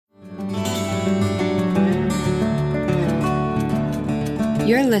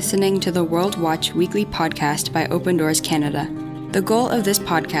You're listening to the World Watch Weekly podcast by Open Doors Canada. The goal of this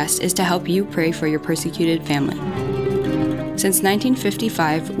podcast is to help you pray for your persecuted family. Since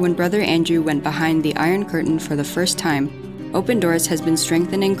 1955, when Brother Andrew went behind the Iron Curtain for the first time, Open Doors has been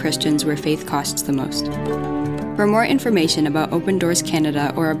strengthening Christians where faith costs the most. For more information about Open Doors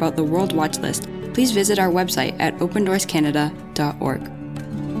Canada or about the World Watch List, please visit our website at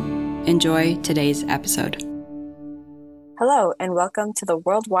opendoorscanada.org. Enjoy today's episode. Hello, and welcome to the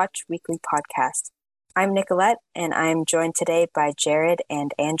World Watch Weekly podcast. I'm Nicolette, and I'm joined today by Jared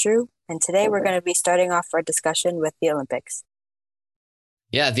and Andrew. And today we're going to be starting off our discussion with the Olympics.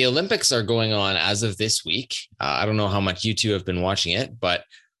 Yeah, the Olympics are going on as of this week. I don't know how much you two have been watching it, but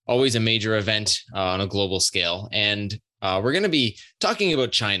always a major event on a global scale. And we're going to be talking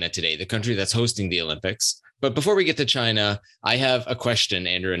about China today, the country that's hosting the Olympics. But before we get to China, I have a question,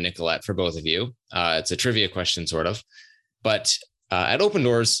 Andrew and Nicolette, for both of you. It's a trivia question, sort of. But at Open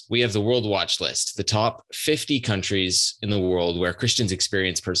Doors, we have the World Watch List, the top 50 countries in the world where Christians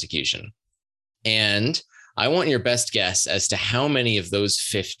experience persecution. And I want your best guess as to how many of those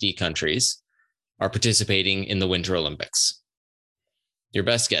 50 countries are participating in the Winter Olympics. Your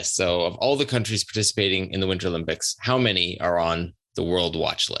best guess. So of all the countries participating in the Winter Olympics, how many are on the World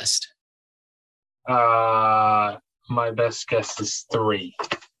Watch List? My best guess is 3.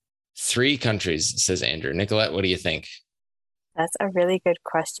 3 countries, says Andrew. Nicolette, what do you think? That's a really good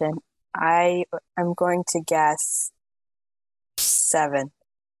question. I am going to guess 7.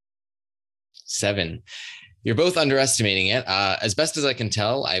 7. You're both underestimating it. As best as I can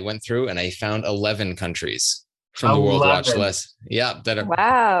tell, I went through and I found 11 countries from the World Watch List. Yeah,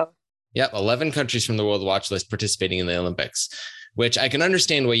 wow. Yep, 11 countries from the World Watch List participating in the Olympics, which I can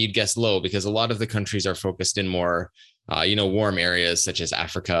understand why you'd guess low, because a lot of the countries are focused in more, warm areas such as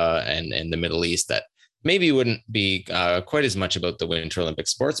Africa and the Middle East that maybe wouldn't be quite as much about the Winter Olympic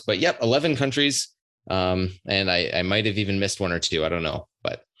sports. But yep, 11 countries. And I might have even missed 1 or 2. I don't know.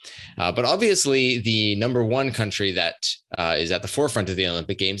 But obviously the number 1 country that is at the forefront of the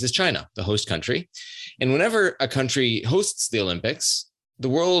Olympic Games is China, the host country. And whenever a country hosts the Olympics, the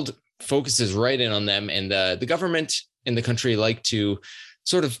world focuses right in on them. And the government in the country like to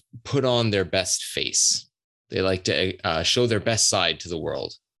sort of put on their best face. They like to show their best side to the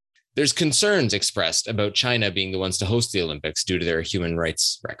world. There's concerns expressed about China being the ones to host the Olympics due to their human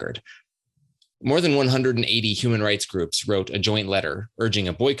rights record. More than 180 human rights groups wrote a joint letter urging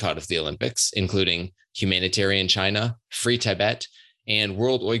a boycott of the Olympics, including Humanitarian China, Free Tibet, and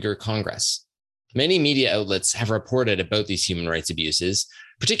World Uyghur Congress. Many media outlets have reported about these human rights abuses,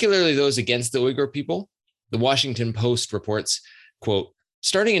 particularly those against the Uyghur people. The Washington Post reports, quote,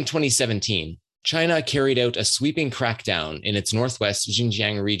 starting in 2017, China carried out a sweeping crackdown in its northwest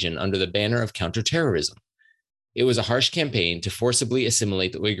Xinjiang region under the banner of counterterrorism. It was a harsh campaign to forcibly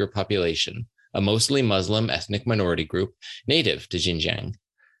assimilate the Uyghur population, a mostly Muslim ethnic minority group native to Xinjiang.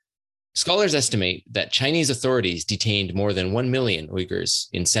 Scholars estimate that Chinese authorities detained more than 1 million Uyghurs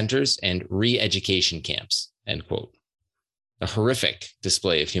in centers and re-education camps, end quote. A horrific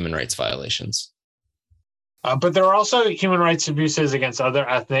display of human rights violations. But there are also human rights abuses against other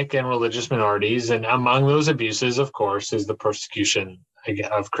ethnic and religious minorities. And among those abuses, of course, is the persecution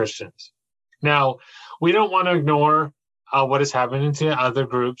of Christians. Now, we don't want to ignore what is happening to other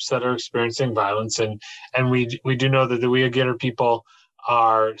groups that are experiencing violence. And we do know that the Uyghur people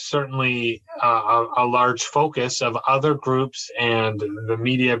are certainly a large focus of other groups and the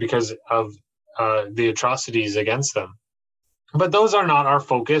media because of the atrocities against them. But those are not our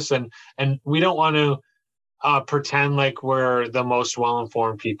focus. And we don't want to pretend like we're the most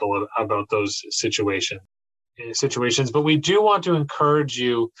well-informed people about those situations. But we do want to encourage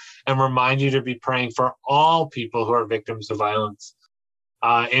you and remind you to be praying for all people who are victims of violence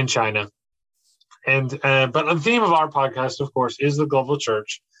in China. But the theme of our podcast, of course, is the global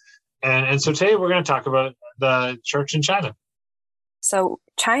church. And so today we're going to talk about the church in China. So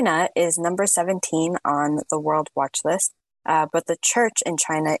China is number 17 on the World Watch List, but the church in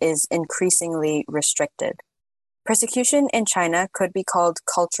China is increasingly restricted. Persecution in China could be called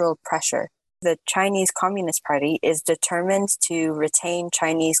cultural pressure. The Chinese Communist Party is determined to retain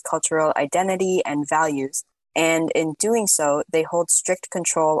Chinese cultural identity and values, and in doing so, they hold strict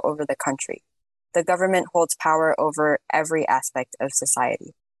control over the country. The government holds power over every aspect of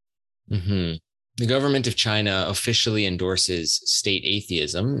society. Mm-hmm. The government of China officially endorses state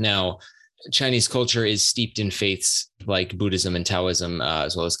atheism. Now, Chinese culture is steeped in faiths like Buddhism and Taoism,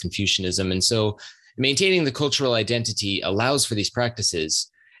 as well as Confucianism. And so maintaining the cultural identity allows for these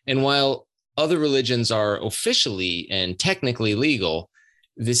practices. And while other religions are officially and technically legal,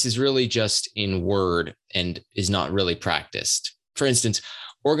 this is really just in word and is not really practiced. For instance,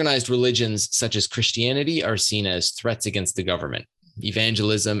 organized religions such as Christianity are seen as threats against the government.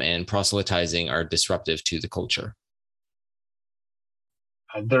 Evangelism and proselytizing are disruptive to the culture.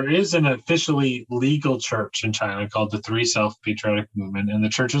 There is an officially legal church in China called the Three Self-Patriotic Movement, and the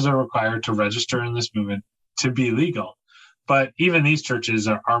churches are required to register in this movement to be legal. But even these churches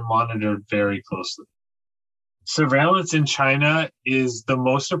are monitored very closely. Surveillance in China is the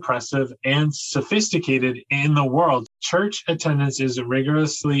most oppressive and sophisticated in the world. Church attendance is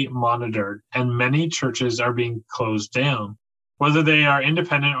rigorously monitored, and many churches are being closed down, whether they are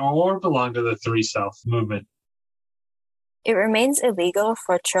independent or belong to the Three Self movement. It remains illegal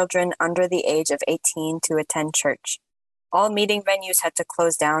for children under the age of 18 to attend church. All meeting venues had to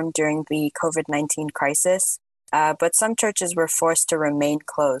close down during the COVID-19 crisis, but some churches were forced to remain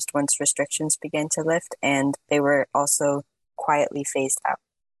closed once restrictions began to lift, and they were also quietly phased out.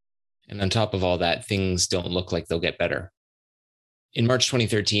 And on top of all that, things don't look like they'll get better. In March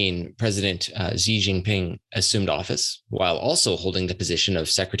 2013, President Xi Jinping assumed office while also holding the position of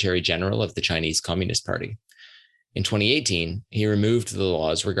Secretary General of the Chinese Communist Party. In 2018, he removed the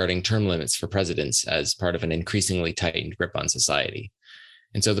laws regarding term limits for presidents as part of an increasingly tightened grip on society.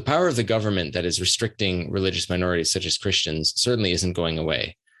 And so the power of the government that is restricting religious minorities such as Christians certainly isn't going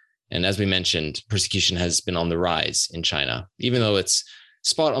away. And as we mentioned, persecution has been on the rise in China. Even though its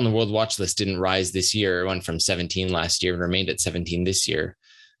spot on the World Watch List didn't rise this year, it went from 17 last year and remained at 17 this year.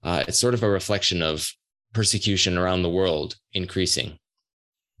 It's sort of a reflection of persecution around the world increasing.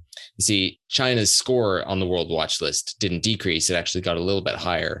 You see, China's score on the World Watch List didn't decrease. It actually got a little bit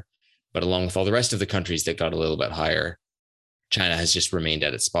higher. But along with all the rest of the countries that got a little bit higher, China has just remained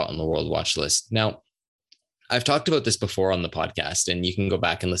at its spot on the World Watch List. Now, I've talked about this before on the podcast, and you can go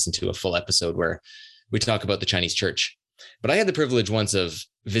back and listen to a full episode where we talk about the Chinese church. But I had the privilege once of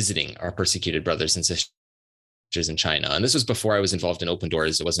visiting our persecuted brothers and sisters in China. And this was before I was involved in Open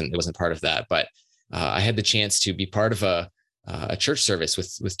Doors. It wasn't part of that, but I had the chance to be part of a church service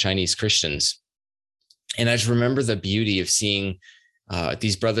with Chinese Christians. And I just remember the beauty of seeing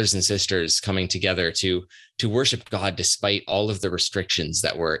these brothers and sisters coming together to worship God despite all of the restrictions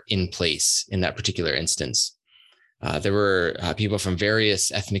that were in place in that particular instance. There were people from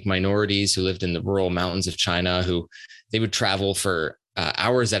various ethnic minorities who lived in the rural mountains of China who they would travel for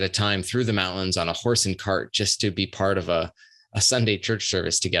hours at a time through the mountains on a horse and cart just to be part of a Sunday church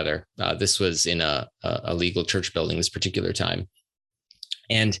service together. This was in a legal church building this particular time.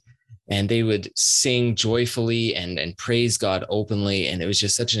 And they would sing joyfully and praise God openly. And it was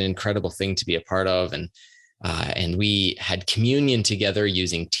just such an incredible thing to be a part of. And we had communion together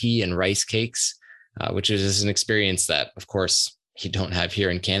using tea and rice cakes, which is an experience that, of course, you don't have here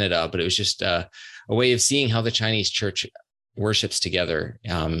in Canada, but it was just a way of seeing how the Chinese church worships together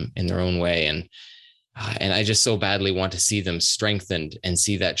in their own way. And I just so badly want to see them strengthened and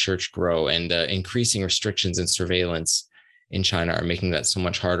see that church grow, and increasing restrictions and surveillance in China are making that so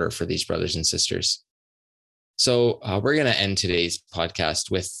much harder for these brothers and sisters. So we're going to end today's podcast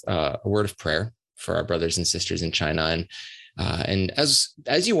with a word of prayer for our brothers and sisters in China. And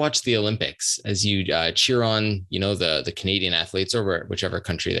as you watch the Olympics, as you cheer on, the Canadian athletes or whichever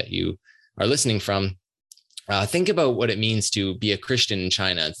country that you are listening from, think about what it means to be a Christian in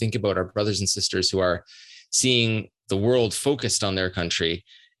China, and think about our brothers and sisters who are seeing the world focused on their country,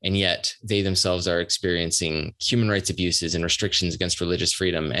 and yet they themselves are experiencing human rights abuses and restrictions against religious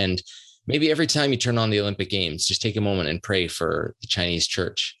freedom. And maybe every time you turn on the Olympic Games, just take a moment and pray for the Chinese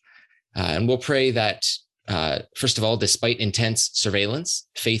church. And we'll pray that, first of all, despite intense surveillance,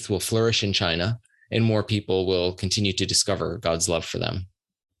 faith will flourish in China and more people will continue to discover God's love for them.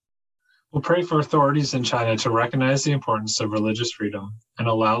 We'll pray for authorities in China to recognize the importance of religious freedom and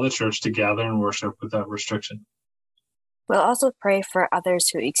allow the church to gather and worship without restriction. We'll also pray for others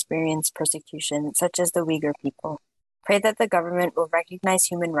who experience persecution, such as the Uyghur people. Pray that the government will recognize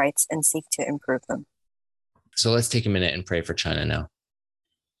human rights and seek to improve them. So let's take a minute and pray for China now.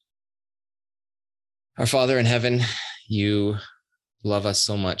 Our Father in heaven, you love us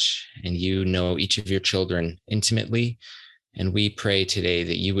so much, and you know each of your children intimately. And we pray today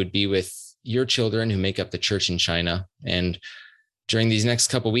that you would be with your children who make up the church in China. And during these next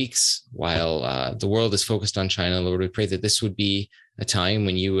couple of weeks, while the world is focused on China, Lord, we pray that this would be a time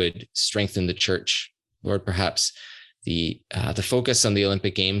when you would strengthen the church. Lord, perhaps the focus on the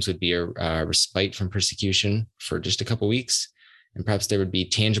Olympic Games would be a respite from persecution for just a couple of weeks. And perhaps there would be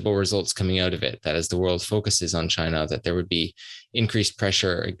tangible results coming out of it, that as the world focuses on China, that there would be increased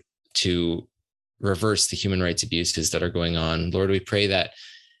pressure to reverse the human rights abuses that are going on. Lord, we pray that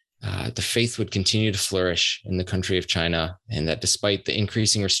the faith would continue to flourish in the country of China, and that despite the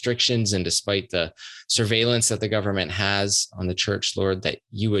increasing restrictions and despite the surveillance that the government has on the church, Lord, that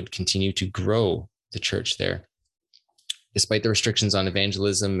you would continue to grow the church there. Despite the restrictions on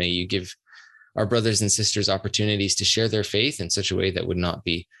evangelism, may you give our brothers and sisters opportunities to share their faith in such a way that would not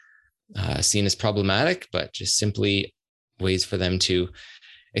be seen as problematic, but just simply ways for them to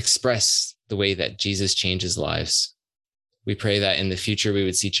express the way that Jesus changes lives. We pray that in the future we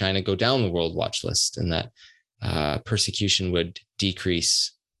would see China go down the World Watch List and that persecution would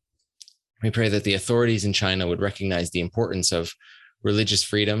decrease. We pray that the authorities in China would recognize the importance of religious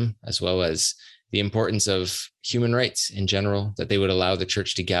freedom as well as the importance of human rights in general, that they would allow the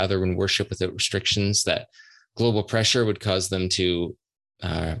church to gather and worship without restrictions, that global pressure would cause them to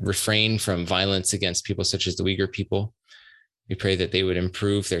refrain from violence against people such as the Uyghur people. We pray that they would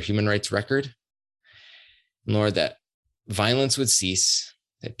improve their human rights record. Lord, that violence would cease,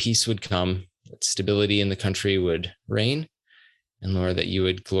 that peace would come, that stability in the country would reign, and Lord, that you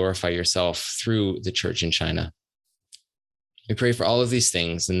would glorify yourself through the church in China. We pray for all of these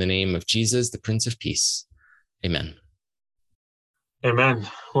things in the name of Jesus, the Prince of Peace. Amen. Amen.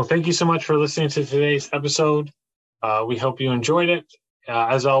 Well, thank you so much for listening to today's episode. We hope you enjoyed it.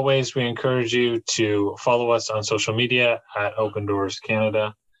 As always, we encourage you to follow us on social media at Open Doors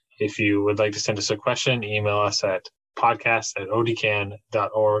Canada. If you would like to send us a question, email us at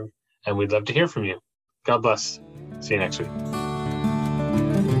podcast@odcan.org, and we'd love to hear from you. God bless. See you next week.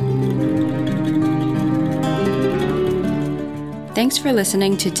 Thanks for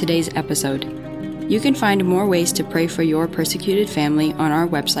listening to today's episode. You can find more ways to pray for your persecuted family on our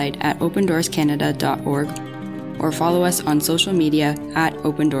website at opendoorscanada.org or follow us on social media at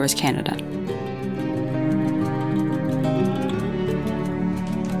Open Doors Canada.